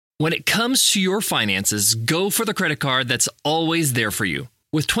When it comes to your finances, go for the credit card that's always there for you.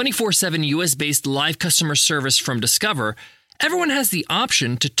 With 24/7 US-based live customer service from Discover, everyone has the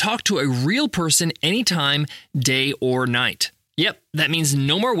option to talk to a real person anytime, day or night. Yep, that means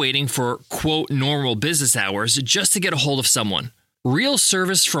no more waiting for, quote, normal business hours just to get a hold of someone. Real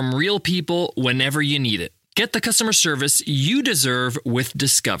service from real people whenever you need it. Get the customer service you deserve with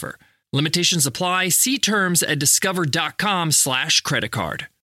Discover. Limitations apply. See terms at discover.com/creditcard.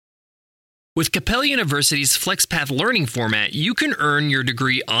 With Capella University's FlexPath learning format, you can earn your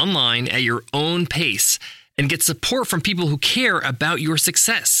degree online at your own pace and get support from people who care about your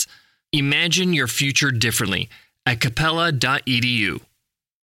success. Imagine your future differently at capella.edu.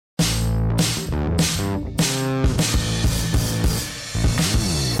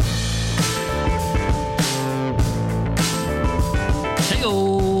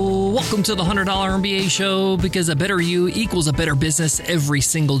 Welcome to the $100 MBA show, because a better you equals a better business every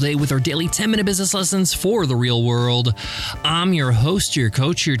single day with our daily 10-minute business lessons for the real world. I'm your host, your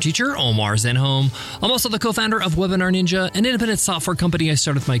coach, your teacher, Omar Zenhom. I'm also the co-founder of Webinar Ninja, an independent software company I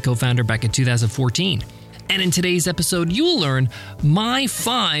started with my co-founder back in 2014. And in today's episode, you will learn my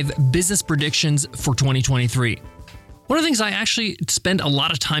 5 business predictions for 2023. One of the things I actually spend a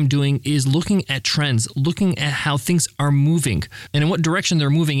lot of time doing is looking at trends, looking at how things are moving and in what direction they're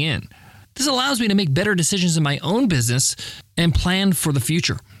moving in. This allows me to make better decisions in my own business and plan for the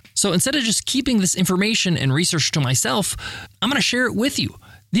future. So instead of just keeping this information and research to myself, I'm going to share it with you.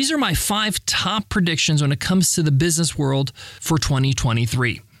 These are my 5 top predictions when it comes to the business world for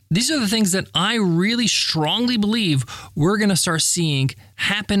 2023. These are the things that I really strongly believe we're going to start seeing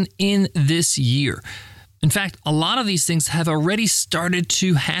happen in this year. In fact, a lot of these things have already started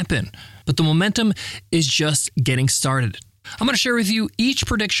to happen, but the momentum is just getting started. I'm going to share with you each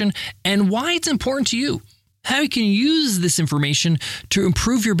prediction and why it's important to you, how you can use this information to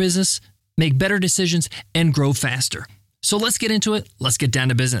improve your business, make better decisions, and grow faster. So let's get into it. Let's get down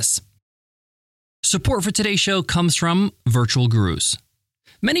to business. Support for today's show comes from Virtual Gurus.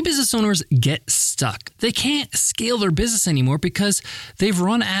 Many business owners get stuck. They can't scale their business anymore because they've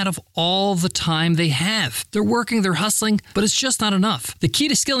run out of all the time they have. They're working, they're hustling, but it's just not enough. The key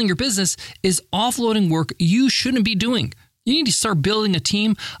to scaling your business is offloading work you shouldn't be doing. You need to start building a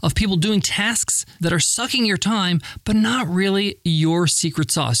team of people doing tasks that are sucking your time, but not really your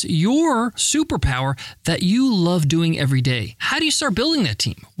secret sauce, your superpower that you love doing every day. How do you start building that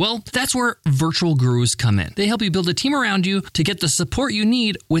team? Well, that's where Virtual Gurus come in. They help you build a team around you to get the support you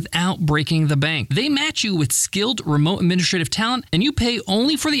need without breaking the bank. They match you with skilled remote administrative talent, and you pay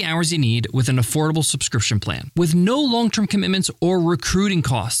only for the hours you need with an affordable subscription plan, with no long-term commitments or recruiting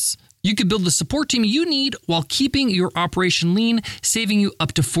costs. You can build the support team you need while keeping your operation lean, saving you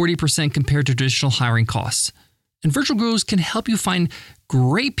up to 40% compared to traditional hiring costs. And Virtual Gurus can help you find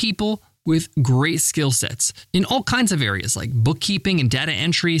great people with great skill sets in all kinds of areas like bookkeeping and data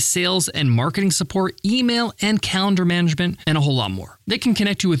entry, sales and marketing support, email and calendar management, and a whole lot more. They can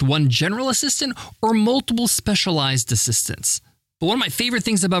connect you with one general assistant or multiple specialized assistants. But one of my favorite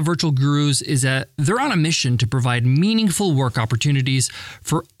things about Virtual Gurus is that they're on a mission to provide meaningful work opportunities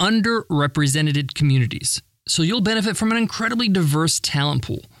for underrepresented communities. So you'll benefit from an incredibly diverse talent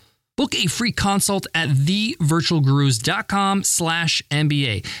pool. Book a free consult at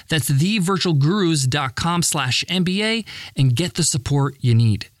thevirtualgurus.com/MBA. That's thevirtualgurus.com/MBA and get the support you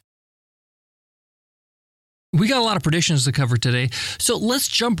need. We got a lot of predictions to cover today, so let's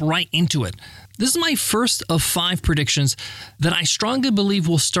jump right into it. This is my first of 5 predictions that I strongly believe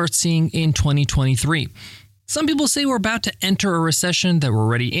we'll start seeing in 2023. Some people say we're about to enter a recession, that we're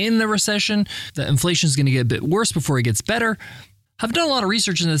already in the recession, that inflation is going to get a bit worse before it gets better. I've done a lot of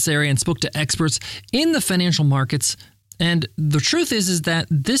research in this area and spoke to experts in the financial markets, and the truth is that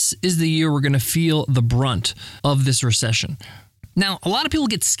this is the year we're going to feel the brunt of this recession. Now, a lot of people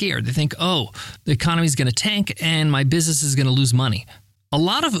get scared. They think, the economy is going to tank and my business is going to lose money. A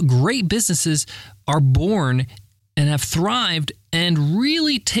lot of great businesses are born and have thrived and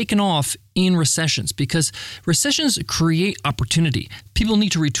really taken off in recessions because recessions create opportunity. People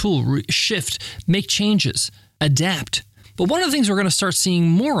need to retool, shift, make changes, adapt. But one of the things we're going to start seeing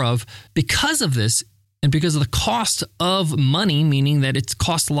more of because of this and because of the cost of money, meaning that it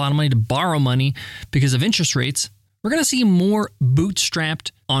costs a lot of money to borrow money because of interest rates, we're going to see more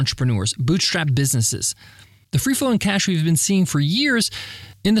bootstrapped entrepreneurs, bootstrapped businesses. The free flowing cash we've been seeing for years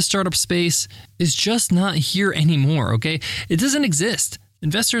in the startup space is just not here anymore, okay? It doesn't exist.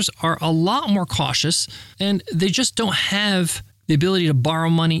 Investors are a lot more cautious and they just don't have the ability to borrow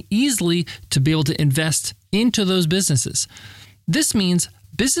money easily to be able to invest into those businesses. This means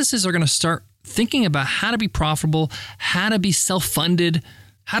businesses are going to start thinking about how to be profitable, how to be self-funded,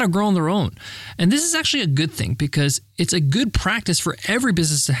 how to grow on their own. And this is actually a good thing because it's a good practice for every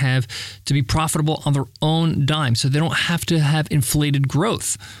business to have to be profitable on their own dime so they don't have to have inflated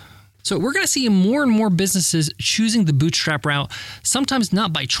growth. So we're going to see more and more businesses choosing the bootstrap route, sometimes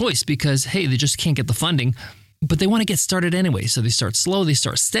not by choice because, hey, they just can't get the funding, but they want to get started anyway. So they start slow, they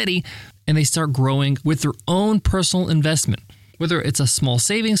start steady, and they start growing with their own personal investment, whether it's a small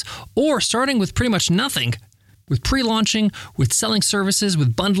savings or starting with pretty much nothing, with pre-launching, with selling services,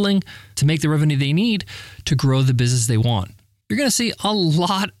 with bundling to make the revenue they need to grow the business they want. You're going to see a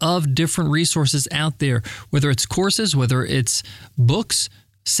lot of different resources out there, whether it's courses, whether it's books,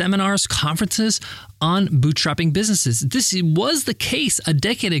 seminars, conferences on bootstrapping businesses. This was the case a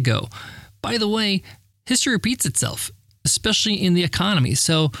decade ago. By the way, history repeats itself, especially in the economy.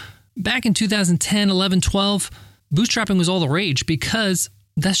 So back in 2010, 11, 12, bootstrapping was all the rage because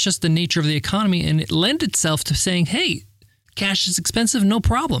that's just the nature of the economy, and it lent itself to saying, hey, cash is expensive, no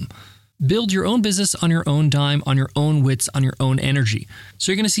problem. Build your own business on your own dime, on your own wits, on your own energy.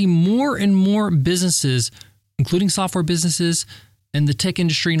 So you're going to see more and more businesses, including software businesses and the tech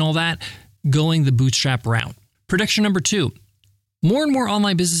industry and all that, going the bootstrap route. Prediction number 2, more and more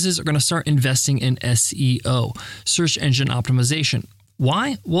online businesses are going to start investing in SEO, search engine optimization.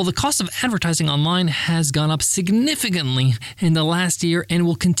 Why? Well, the cost of advertising online has gone up significantly in the last year and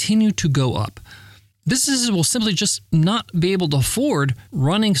will continue to go up. Businesses will simply just not be able to afford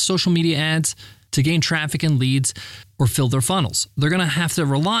running social media ads to gain traffic and leads or fill their funnels. They're going to have to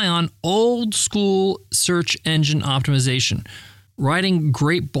rely on old school search engine optimization, writing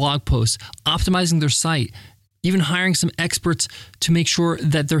great blog posts, optimizing their site, even hiring some experts to make sure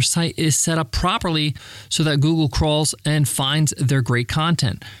that their site is set up properly so that Google crawls and finds their great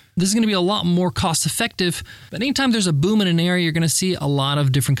content. This is going to be a lot more cost effective, but anytime there's a boom in an area, you're going to see a lot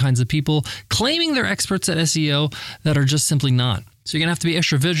of different kinds of people claiming they're experts at SEO that are just simply not. So you're going to have to be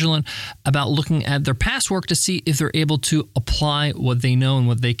extra vigilant about looking at their past work to see if they're able to apply what they know and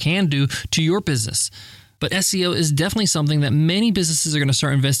what they can do to your business. But SEO is definitely something that many businesses are going to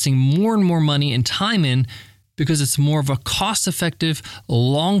start investing more and more money and time in because it's more of a cost-effective,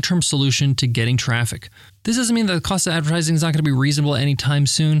 long-term solution to getting traffic. This doesn't mean that the cost of advertising is not going to be reasonable anytime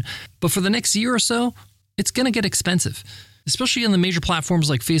soon, but for the next year or so, it's going to get expensive, especially on the major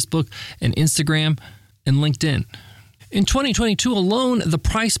platforms like Facebook and Instagram and LinkedIn. In 2022 alone, the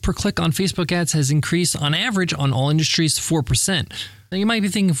price per click on Facebook ads has increased on average on all industries 4%. Now you might be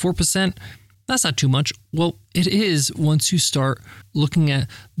thinking 4%, that's not too much. Well, it is once you start looking at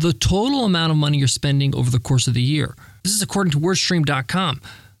the total amount of money you're spending over the course of the year. This is according to wordstream.com.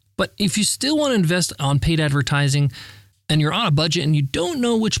 But if you still want to invest on paid advertising and you're on a budget and you don't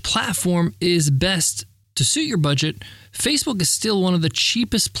know which platform is best to suit your budget, Facebook is still one of the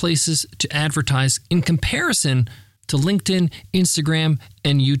cheapest places to advertise in comparison to LinkedIn, Instagram,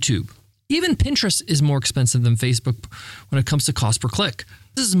 and YouTube. Even Pinterest is more expensive than Facebook when it comes to cost per click.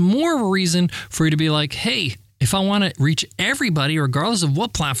 This is more of a reason for you to be like, hey, if I want to reach everybody, regardless of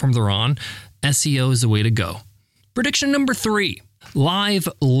what platform they're on, SEO is the way to go. Prediction number 3, live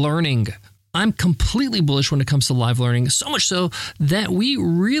learning. I'm completely bullish when it comes to live learning, so much so that we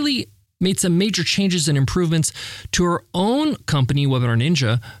really made some major changes and improvements to our own company, Webinar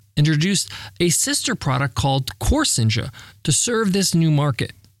Ninja, introduced a sister product called Course Ninja to serve this new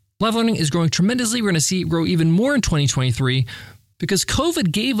market. Live learning is growing tremendously. We're going to see it grow even more in 2023 because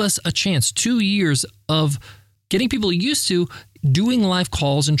COVID gave us a chance, 2 years of getting people used to doing live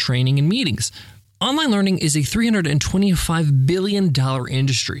calls and training and meetings. Online learning is a $325 billion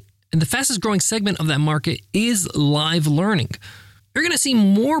industry, and the fastest growing segment of that market is live learning. You're going to see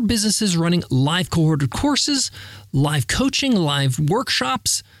more businesses running live cohorted courses, live coaching, live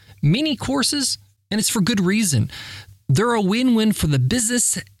workshops, mini courses, and it's for good reason. They're a win-win for the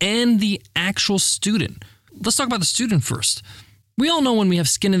business and the actual student. Let's talk about the student first. We all know when we have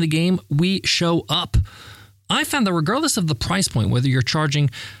skin in the game, we show up. I found that regardless of the price point, whether you're charging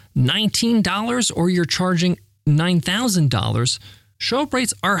 $19 or you're charging $9,000, show-up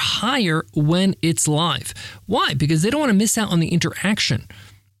rates are higher when it's live. Why? Because they don't want to miss out on the interaction.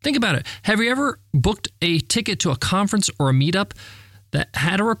 Think about it. Have you ever booked a ticket to a conference or a meetup that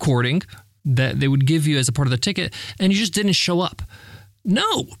had a recording that they would give you as a part of the ticket and you just didn't show up?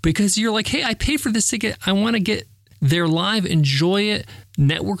 No, because you're like, hey, I paid for this ticket. I want to get there live, enjoy it,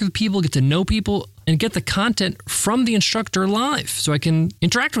 network with people, get to know people, and get the content from the instructor live so I can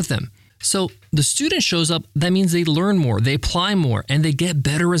interact with them. So the student shows up, that means they learn more, they apply more, and they get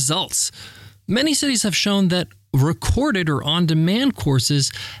better results. Many studies have shown that recorded or on-demand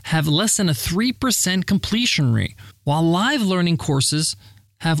courses have less than a 3% completion rate, while live learning courses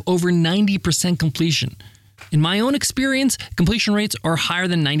have over 90% completion. In my own experience, completion rates are higher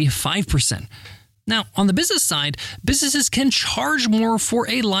than 95%. Now, on the business side, businesses can charge more for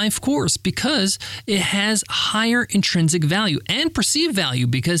a live course because it has higher intrinsic value and perceived value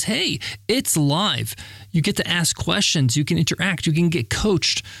because, hey, it's live. You get to ask questions, you can interact, you can get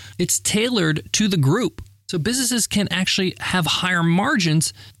coached. It's tailored to the group. So businesses can actually have higher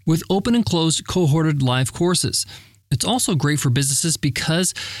margins with open and closed cohorted live courses. It's also great for businesses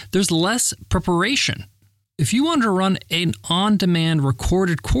because there's less preparation. If you want to run an on-demand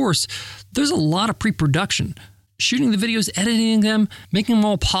recorded course, there's a lot of pre-production. Shooting the videos, editing them, making them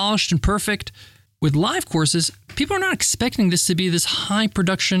all polished and perfect. With live courses, people are not expecting this to be this high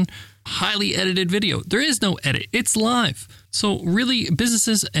production, highly edited video. There is no edit. It's live. So really,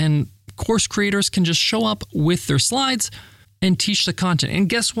 businesses and course creators can just show up with their slides and teach the content. And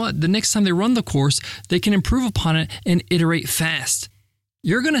guess what? The next time they run the course, they can improve upon it and iterate fast.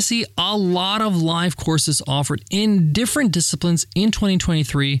 You're going to see a lot of live courses offered in different disciplines in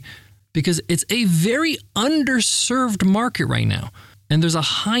 2023 because it's a very underserved market right now, and there's a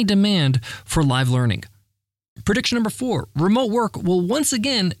high demand for live learning. Prediction number 4, remote work will once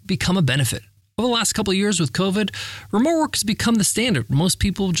again become a benefit. Over the last couple of years with COVID, remote work has become the standard. Most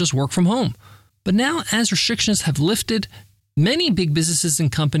people just work from home. But now, as restrictions have lifted, many big businesses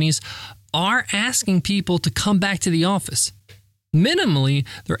and companies are asking people to come back to the office. Minimally,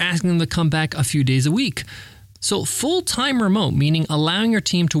 they're asking them to come back a few days a week. So full-time remote, meaning allowing your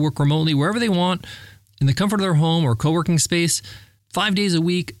team to work remotely wherever they want, in the comfort of their home or co-working space, 5 days a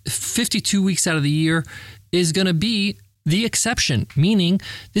week, 52 weeks out of the year, is going to be the exception, meaning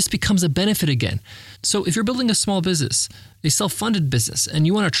this becomes a benefit again. So if you're building a small business, a self-funded business, and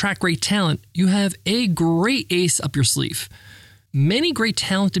you want to attract great talent, you have a great ace up your sleeve. Many great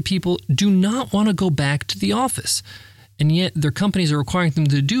talented people do not want to go back to the office, and yet their companies are requiring them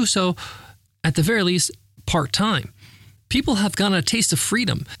to do so, at the very least, part-time. People have gotten a taste of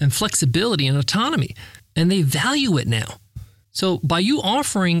freedom and flexibility and autonomy, and they value it now. So by you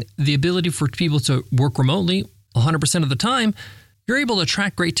offering the ability for people to work remotely 100% of the time, you're able to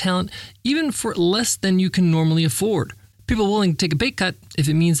attract great talent even for less than you can normally afford. People are willing to take a pay cut if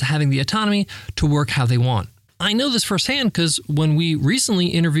it means having the autonomy to work how they want. I know this firsthand because when we recently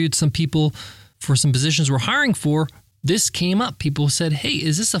interviewed some people for some positions we're hiring for, this came up. People said, hey,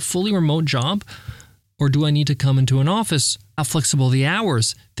 is this a fully remote job? Or do I need to come into an office? How flexible are the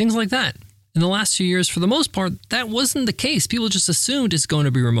hours? Things like that. In the last 2 years, for the most part, that wasn't the case. People just assumed it's going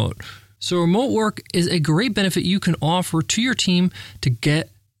to be remote. So remote work is a great benefit you can offer to your team to get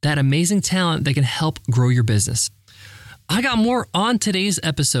that amazing talent that can help grow your business. I got more on today's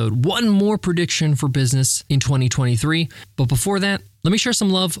episode. One more prediction for business in 2023. But before that, let me share some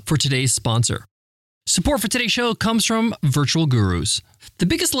love for today's sponsor. Support for today's show comes from Virtual Gurus. The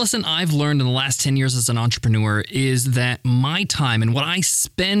biggest lesson I've learned in the last 10 years as an entrepreneur is that my time and what I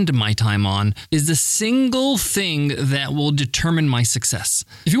spend my time on is the single thing that will determine my success.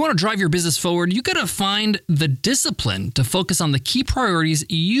 If you want to drive your business forward, you got to find the discipline to focus on the key priorities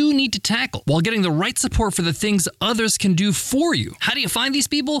you need to tackle while getting the right support for the things others can do for you. How do you find these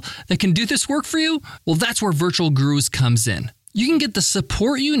people that can do this work for you? Well, that's where Virtual Gurus comes in. You can get the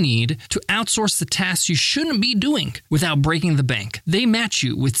support you need to outsource the tasks you shouldn't be doing without breaking the bank. They match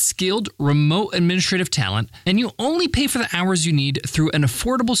you with skilled remote administrative talent, and you only pay for the hours you need through an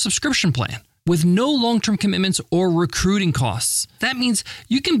affordable subscription plan with no long-term commitments or recruiting costs. That means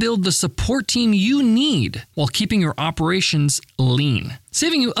you can build the support team you need while keeping your operations lean,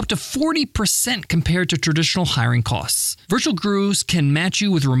 saving you up to 40% compared to traditional hiring costs. Virtual Gurus can match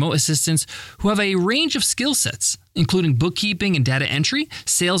you with remote assistants who have a range of skill sets, including bookkeeping and data entry,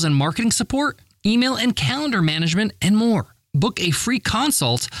 sales and marketing support, email and calendar management, and more. Book a free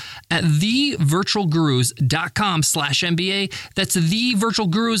consult at thevirtualgurus.com/MBA. That's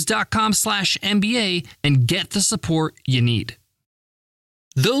thevirtualgurus.com/MBA and get the support you need.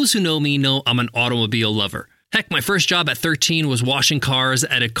 Those who know me know I'm an automobile lover. Heck, my first job at 13 was washing cars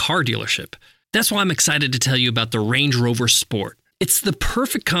at a car dealership. That's why I'm excited to tell you about the Range Rover Sport. It's the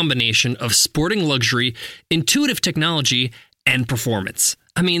perfect combination of sporting luxury, intuitive technology, and performance.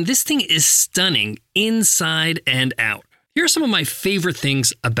 I mean, this thing is stunning inside and out. Here are some of my favorite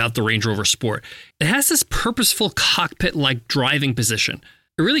things about the Range Rover Sport. It has this purposeful cockpit-like driving position.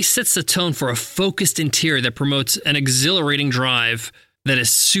 It really sets the tone for a focused interior that promotes an exhilarating drive that is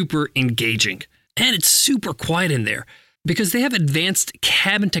super engaging. And it's super quiet in there because they have advanced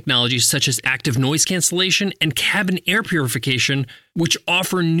cabin technologies such as active noise cancellation and cabin air purification, which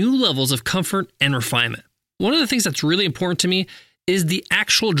offer new levels of comfort and refinement. One of the things that's really important to me is the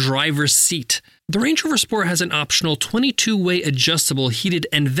actual driver's seat. The Range Rover Sport has an optional 22-way adjustable heated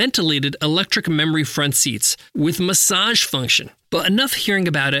and ventilated electric memory front seats with massage function. But enough hearing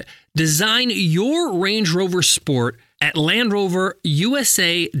about it. Design your Range Rover Sport at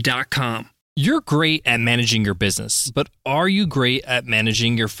LandRoverUSA.com. You're great at managing your business, but are you great at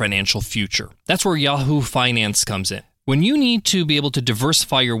managing your financial future? That's where Yahoo Finance comes in. When you need to be able to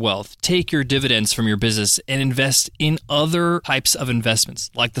diversify your wealth, take your dividends from your business and invest in other types of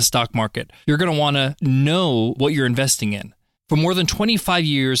investments like the stock market, you're going to want to know what you're investing in. For more than 25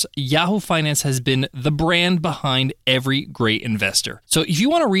 years, Yahoo Finance has been the brand behind every great investor. So if you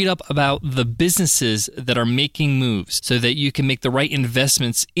want to read up about the businesses that are making moves so that you can make the right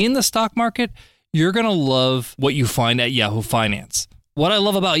investments in the stock market, you're going to love what you find at Yahoo Finance. What I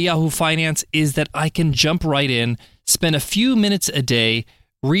love about Yahoo Finance is that I can jump right in, spend a few minutes a day,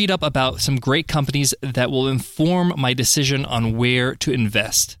 read up about some great companies that will inform my decision on where to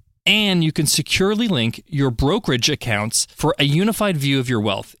invest. And you can securely link your brokerage accounts for a unified view of your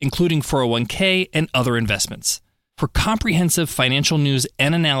wealth, including 401k and other investments. For comprehensive financial news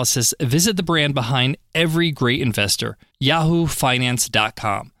and analysis, visit the brand behind every great investor,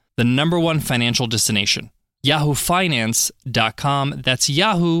 yahoofinance.com, the #1 financial destination. yahoofinance.com. That's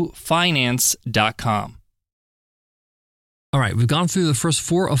yahoofinance.com. All right, we've gone through the first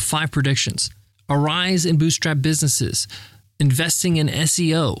 4 of 5 predictions. A rise in bootstrap businesses, investing in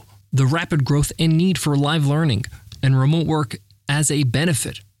SEO, the rapid growth and need for live learning, and remote work as a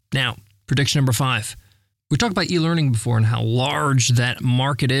benefit. Now, prediction number 5. We talked about e-learning before and how large that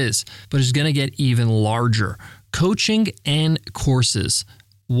market is, but it's going to get even larger. Coaching and courses.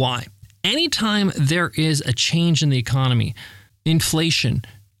 Why? Anytime there is a change in the economy, inflation,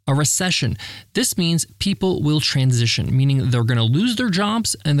 a recession, this means people will transition, meaning they're going to lose their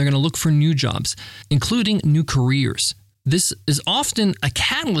jobs and they're going to look for new jobs, including new careers. This is often a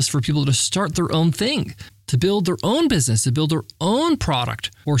catalyst for people to start their own thing, to build their own business, to build their own product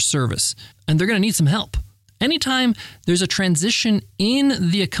or service, and they're going to need some help. Anytime there's a transition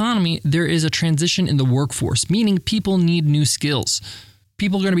in the economy, there is a transition in the workforce, meaning people need new skills.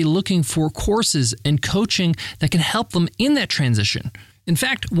 People are going to be looking for courses and coaching that can help them in that transition. In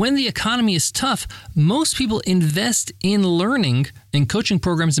fact, when the economy is tough, most people invest in learning and coaching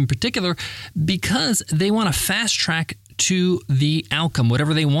programs in particular because they want to fast track to the outcome,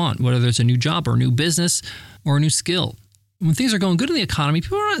 whatever they want, whether it's a new job or a new business or a new skill. When things are going good in the economy,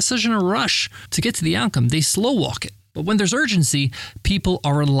 people are not such in a rush to get to the outcome. They slow walk it. But when there's urgency, people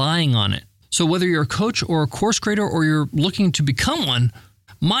are relying on it. So whether you're a coach or a course creator or you're looking to become one,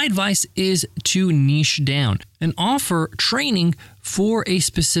 my advice is to niche down and offer training for a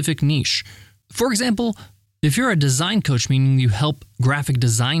specific niche. For example, if you're a design coach, meaning you help graphic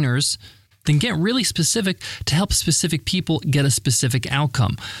designers, then get really specific to help specific people get a specific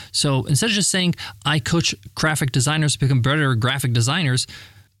outcome. So instead of just saying, I coach graphic designers to become better graphic designers,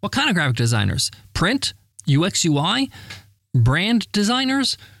 what kind of graphic designers? Print, UX, UI, brand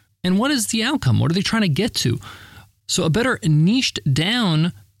designers? And what is the outcome? What are they trying to get to? So a better niched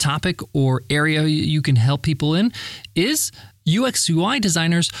down topic or area you can help people in is UX UI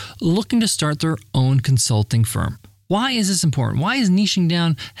designers looking to start their own consulting firm. Why is this important? Why is niching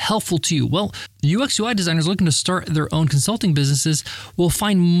down helpful to you? Well, UX UI designers looking to start their own consulting businesses will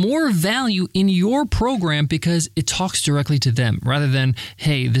find more value in your program because it talks directly to them rather than,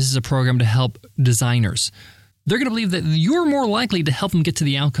 hey, this is a program to help designers. They're going to believe that you're more likely to help them get to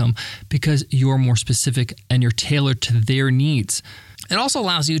the outcome because you're more specific and you're tailored to their needs. It also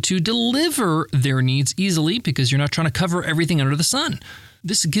allows you to deliver their needs easily because you're not trying to cover everything under the sun.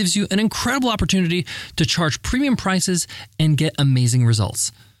 This gives you an incredible opportunity to charge premium prices and get amazing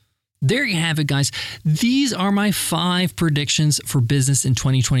results. There you have it, guys. These are my 5 predictions for business in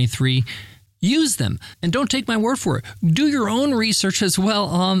 2023. Use them and don't take my word for it. Do your own research as well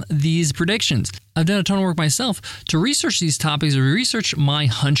on these predictions. I've done a ton of work myself to research these topics, or research my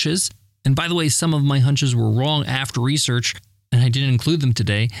hunches. And by the way, some of my hunches were wrong after research, and I didn't include them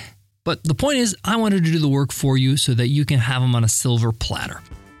today. But the point is, I wanted to do the work for you so that you can have them on a silver platter.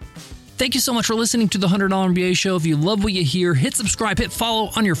 Thank you so much for listening to the $100 MBA Show. If you love what you hear, hit subscribe, hit follow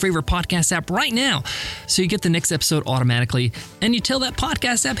on your favorite podcast app right now so you get the next episode automatically. And you tell that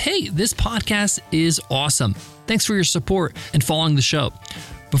podcast app, hey, this podcast is awesome. Thanks for your support and following the show.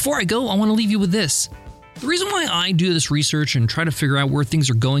 Before I go, I want to leave you with this. The reason why I do this research and try to figure out where things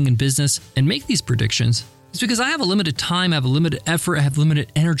are going in business and make these predictions is because I have a limited time, I have a limited effort, I have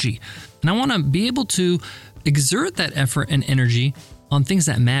limited energy. And I want to be able to exert that effort and energy on things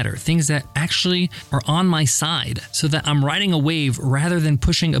that matter, things that actually are on my side, so that I'm riding a wave rather than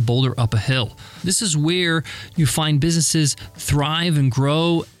pushing a boulder up a hill. This is where you find businesses thrive and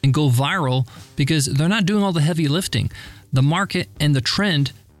grow and go viral because they're not doing all the heavy lifting. The market and the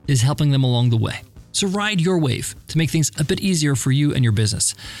trend is helping them along the way. So ride your wave to make things a bit easier for you and your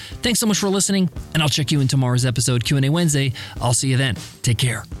business. Thanks so much for listening, and I'll check you in tomorrow's episode, Q&A Wednesday. I'll see you then. Take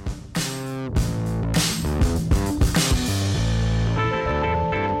care.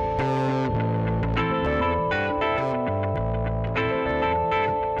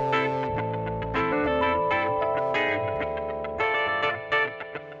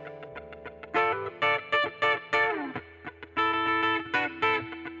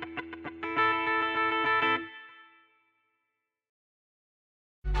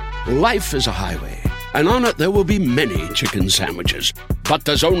 Life is a highway, and on it there will be many chicken sandwiches. But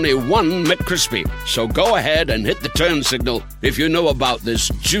there's only one McCrispy. So go ahead and hit the turn signal if you know about this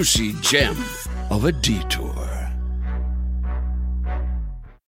juicy gem of a detour.